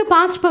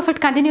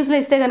perfect కంటిన్యూస్లో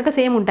ఇస్తే కనుక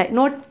సేమ్ ఉంటాయి.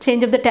 No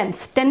change of the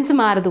tense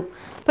మారదు,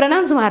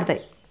 pronounce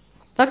మారుతాయి.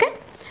 Okay,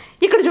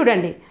 ఇక్కడ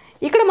చూడండి,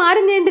 ఇక్కడ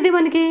మారింది ఏంటిది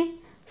మనకి.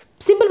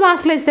 సింపుల్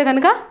పాస్ట్లో ఇస్తే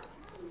కనుక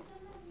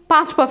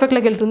పాస్ట్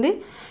పర్ఫెక్ట్లోకి వెళ్తుంది.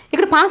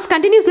 ఇక్కడ పాస్ట్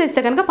కంటిన్యూస్లో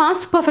ఇస్తే కనుక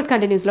పాస్ట్ పర్ఫెక్ట్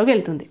కంటిన్యూస్లోకి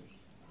వెళ్తుంది.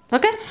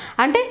 ఓకే,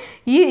 అంటే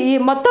ఈ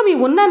మొత్తం ఈ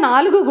ఉన్న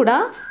 4 కూడా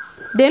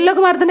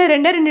దేనిలోకి మారుతున్నాయి,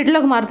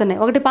 రెండింటిలోకి మారుతున్నాయి.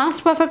 ఒకటి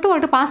పాస్ట్ పర్ఫెక్ట్,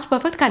 ఒకటి పాస్ట్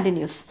పర్ఫెక్ట్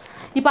కంటిన్యూస్.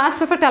 ఈ పాస్ట్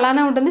పర్ఫెక్ట్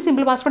అలానే ఉంటుంది,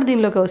 సింపుల్ పాస్ట్ పర్ఫెక్ట్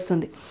దీనిలోకి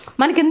వస్తుంది.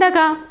 మనకి ఇందాక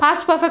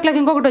పాస్ట్ పర్ఫెక్ట్లోకి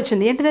ఇంకొకటి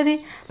వచ్చింది. ఏంటిది అది?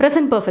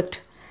 ప్రెసెంట్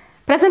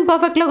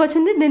పర్ఫెక్ట్లోకి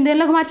వచ్చింది.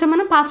 దేనిలోకి మార్చాం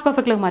మనం? పాస్ట్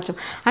పర్ఫెక్ట్లోకి మార్చాం.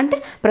 అంటే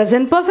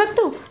present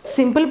perfect,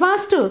 simple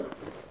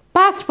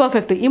past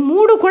perfect, ఈ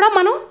 3 కూడా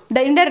మనం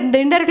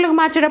ఇండైరెక్ట్లోకి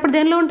మార్చేటప్పుడు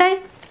దేనిలో ఉంటాయి?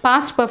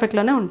 పాస్ట్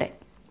పర్ఫెక్ట్లోనే ఉంటాయి.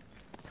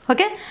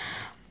 ఓకే,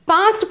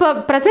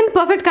 ప్రెసెంట్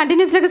పర్ఫెక్ట్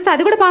కంటిన్యూస్లోకి వస్తే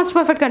అది కూడా పాస్ట్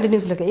పర్ఫెక్ట్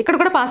కంటిన్యూస్లోకి. ఇక్కడ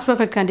కూడా పాస్ట్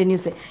పర్ఫెక్ట్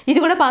కంటిన్యూసే, ఇది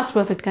కూడా పాస్ట్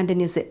పర్ఫెక్ట్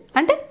కంటిన్యూసే.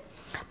 అంటే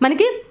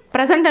మనకి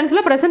ప్రెసెంట్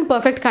టెన్స్లో ప్రెసెంట్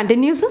పర్ఫెక్ట్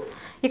కంటిన్యూస్,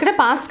 ఇక్కడ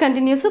past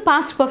continuous,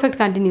 past perfect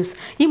continuous.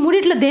 ఈ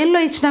మూడిట్లో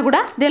దేనిలో ఇచ్చినా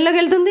కూడా దేనిలోకి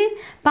వెళ్తుంది?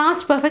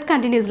 పాస్ట్ పర్ఫెక్ట్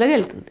కంటిన్యూస్లోకి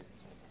వెళ్తుంది.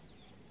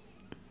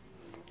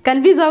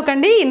 కన్ఫ్యూజ్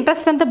అవ్వకండి.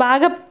 ఇంట్రెస్ట్ అంతా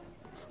బాగా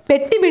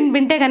పెట్టి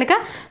వింటే కనుక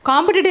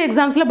కాంపిటేటివ్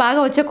ఎగ్జామ్స్లో బాగా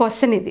వచ్చే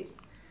క్వశ్చన్ ఇది.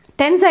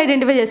 టెన్స్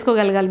ఐడెంటిఫై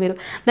చేసుకోగలగాలి మీరు.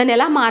 దాన్ని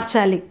ఎలా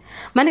మార్చాలి,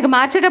 మనకి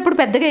మార్చేటప్పుడు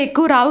పెద్దగా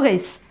ఎక్కువ రావు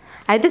గైస్.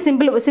 అయితే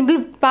simple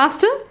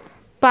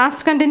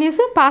past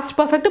continuous, past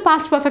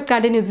perfect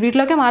continuous,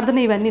 వీటిలోకే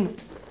మారుతున్నాయి ఇవన్నీ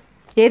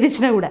ఏది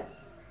ఇచ్చినా కూడా.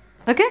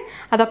 ఓకే,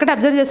 అదొక్కటి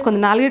అబ్జర్వ్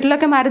చేసుకోండి.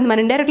 4 మారింది. మన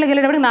ఇండైరెక్ట్లోకి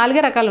వెళ్ళేటప్పుడు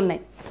 4 రకాలు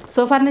ఉన్నాయి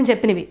సోఫార్ నేను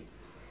చెప్పినవి.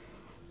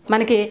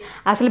 మనకి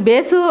అసలు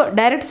బేసు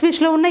డైరెక్ట్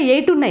స్పీచ్లో ఉన్న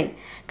 8 ఉన్నాయి,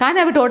 కానీ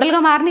అవి టోటల్గా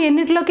మారిన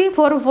ఎన్నింటిలోకి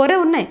 4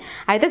 ఉన్నాయి.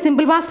 అయితే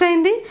సింపుల్ పాస్ట్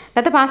అయింది,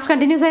 లేకపోతే పాస్ట్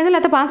కంటిన్యూస్ అయింది,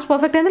 లేకపోతే పాస్ట్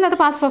పర్ఫెక్ట్ అయింది, లేకపోతే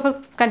పాస్ట్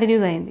పర్ఫెక్ట్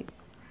కంటిన్యూస్ అయింది.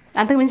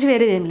 అంతకు మించి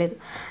వేరేది ఏం లేదు.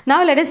 Now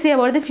let us see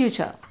about the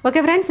future.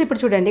 Okay friends, ఇప్పుడు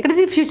చూడండి, ఇక్కడ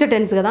ఇది ఫ్యూచర్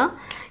టెన్స్ కదా,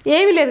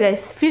 ఏమీ లేదు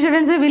గైస్. ఫ్యూచర్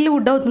టెన్స్లో విల్లు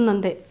వుడ్ అవుతుంది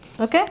అంతే.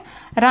 Okay,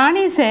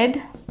 Rani said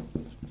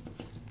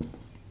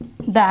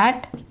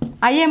that,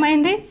 I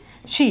ఏమైంది?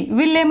 షీ.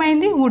 విల్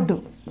ఏమైంది? Would.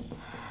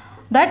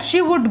 That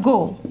she would go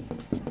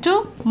to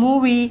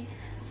movie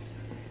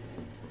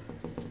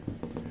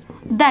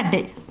that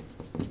day.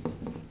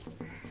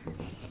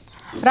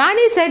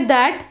 Rani said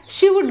that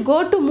she would go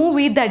to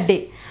movie that day.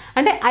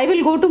 అంటే I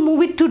will go to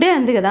movie today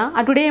అంది కదా,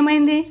 ఆ today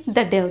ఏమైంది?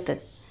 that day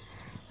అవుతుంది.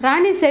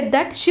 రాణి said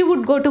that she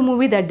would go to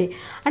movie that day.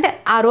 అంటే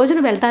ఆ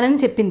రోజున వెళ్తానని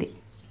చెప్పింది,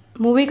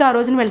 మూవీకి ఆ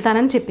రోజున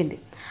వెళ్తానని చెప్పింది.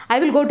 I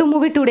will go to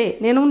movie today,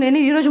 నేను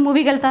ఈరోజు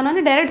మూవీకి వెళ్తాను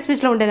అని డైరెక్ట్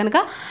స్పీచ్లో ఉంటే కనుక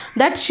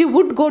that she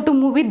would go to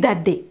movie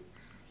that day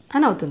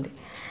అని అవుతుంది.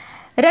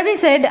 Ravi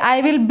said I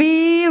will be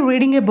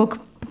reading a book.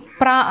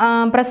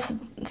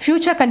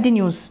 Future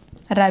continues.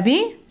 Ravi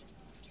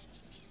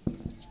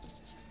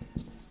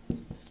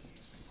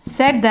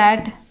said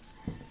that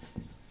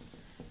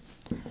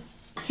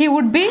he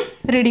would be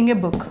reading a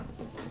book.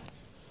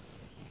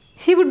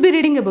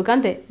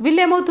 అంతే.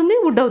 విల్ ఏమవుతుంది?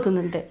 వుడ్ అవుతుంది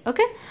అంతే.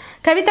 Okay,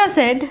 Kavitha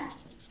said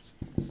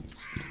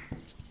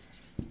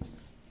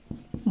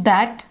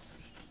that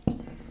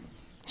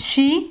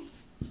she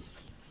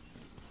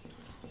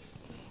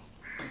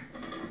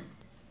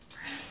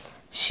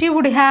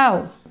would have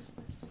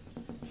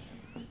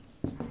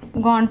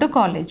gone to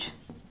college.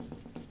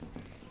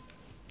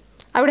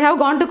 I would have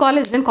gone to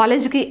college. నేను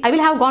కాలేజ్కి I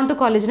will have gone to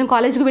college. నేను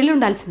కాలేజ్కి వెళ్ళి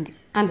ఉండాల్సింది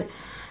అంతే.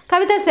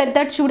 కవిత said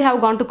that she would have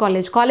gone to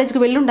కాలేజ్కి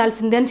వెళ్ళి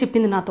ఉండాల్సిందే అని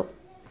చెప్పింది నాతో.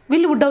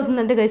 విల్ వుడ్ అవుతుంది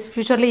అంతే గైస్.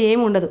 ఫ్యూచర్లో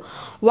ఏమి ఉండదు.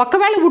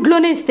 ఒకవేళ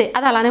వుడ్లోనే ఇస్తే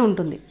అది అలానే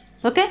ఉంటుంది.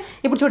 ఓకే,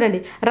 ఇప్పుడు చూడండి,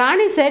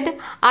 రాణి said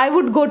I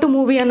would go to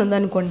movie అని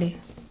ఉందనుకోండి,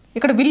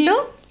 ఇక్కడ విల్లు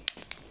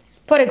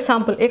ఫర్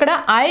ఎగ్జాంపుల్ ఇక్కడ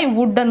ఐ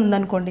వుడ్ అని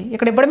ఉందనుకోండి,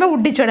 ఇక్కడ ఎప్పుడమే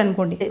వుడ్ ఇచ్చాడు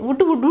అనుకోండి,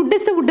 వుడ్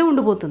ఇస్తే వుడ్డే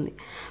ఉండిపోతుంది.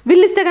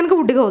 విల్ ఇస్తే కనుక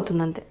వుడ్గా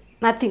అవుతుంది అంతే,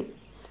 నథింగ్.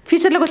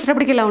 ఫ్యూచర్లోకి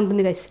వచ్చేటప్పటికి ఇలా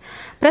ఉంటుంది గైస్.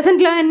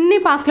 ప్రజెంట్లో అన్నీ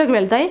పాస్ట్లోకి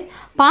వెళ్తాయి.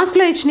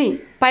 పాస్ట్లో ఇచ్చినాయి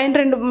పైన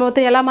 2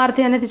 మొత్తం ఎలా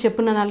మారుతాయి అనేది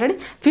చెప్పున్నాను ఆల్రెడీ.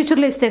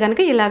 ఫ్యూచర్లో ఇస్తే కనుక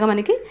ఇలాగ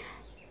మనకి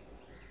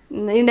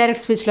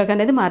ఇండైరెక్ట్ స్పీచ్లోకి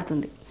అనేది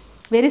మారుతుంది.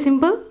 Very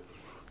simple,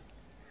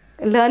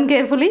 learn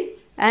carefully.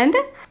 And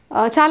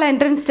చాలా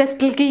ఎంట్రన్స్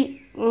టెస్ట్లకి,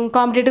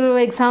 కాంపిటేటివ్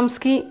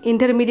ఎగ్జామ్స్కి,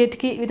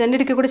 ఇంటర్మీడియట్కి,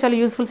 వీటన్నిటికీ కూడా చాలా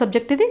యూస్ఫుల్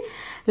సబ్జెక్ట్ ఇది.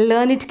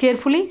 Learn it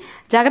carefully.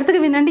 జాగ్రత్తగా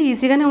వినండి,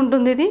 ఈజీగానే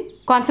ఉంటుంది ఇది.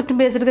 కాన్సెప్ట్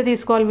బేస్డ్గా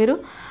తీసుకోవాలి మీరు,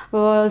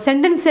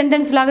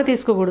 సెంటెన్స్ లాగా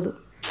తీసుకోకూడదు.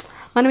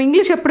 మనం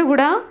ఇంగ్లీష్ ఎప్పుడు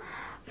కూడా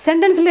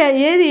సెంటెన్స్లో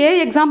ఏ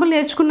ఎగ్జాంపుల్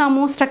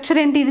నేర్చుకున్నాము, స్ట్రక్చర్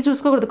ఏంటి ఇది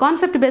చూసుకోకూడదు,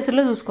 కాన్సెప్ట్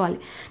బేస్డ్లో చూసుకోవాలి.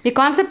 మీ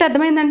కాన్సెప్ట్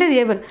అర్థమైందంటే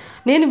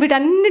నేను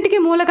వీటన్నిటికీ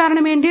మూల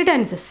కారణం ఏంటి?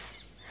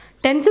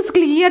 టెన్సెస్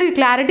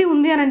క్లారిటీ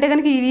ఉంది అని అంటే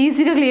కనుక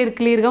ఈజీగా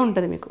క్లియర్గా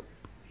ఉంటుంది మీకు.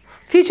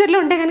 ఫ్యూచర్లో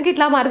ఉంటే కనుక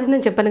ఇట్లా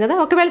మారుతుందని చెప్పాను కదా.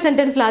 ఒకవేళ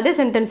సెంటెన్స్లో అదే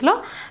సెంటెన్స్లో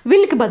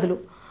విల్కి బదులు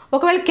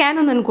ఒకవేళ క్యాన్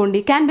ఉందనుకోండి,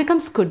 can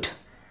becomes could.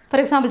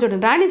 For example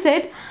చూడండి, రాణి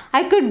said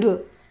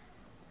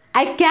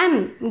I can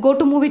go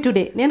to movie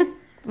today. నేను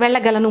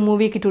వెళ్ళగలను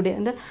మూవీకి today.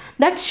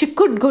 That she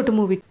could go to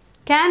movie.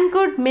 Can,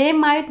 could, May,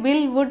 might,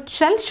 will, would,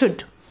 shall,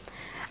 should.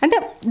 అంటే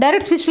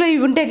డైరెక్ట్ స్పీచ్లో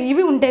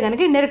ఇవి ఉంటే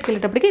కనుక ఇండైరెక్ట్కి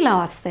వెళ్ళేటప్పటికి ఇలా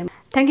వస్తాయి.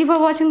 Thank you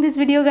for watching this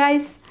video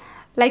guys.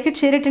 Like it,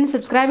 share it and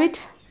subscribe it.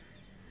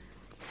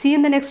 See you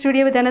in the next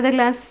video with another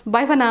class.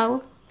 Bye for now.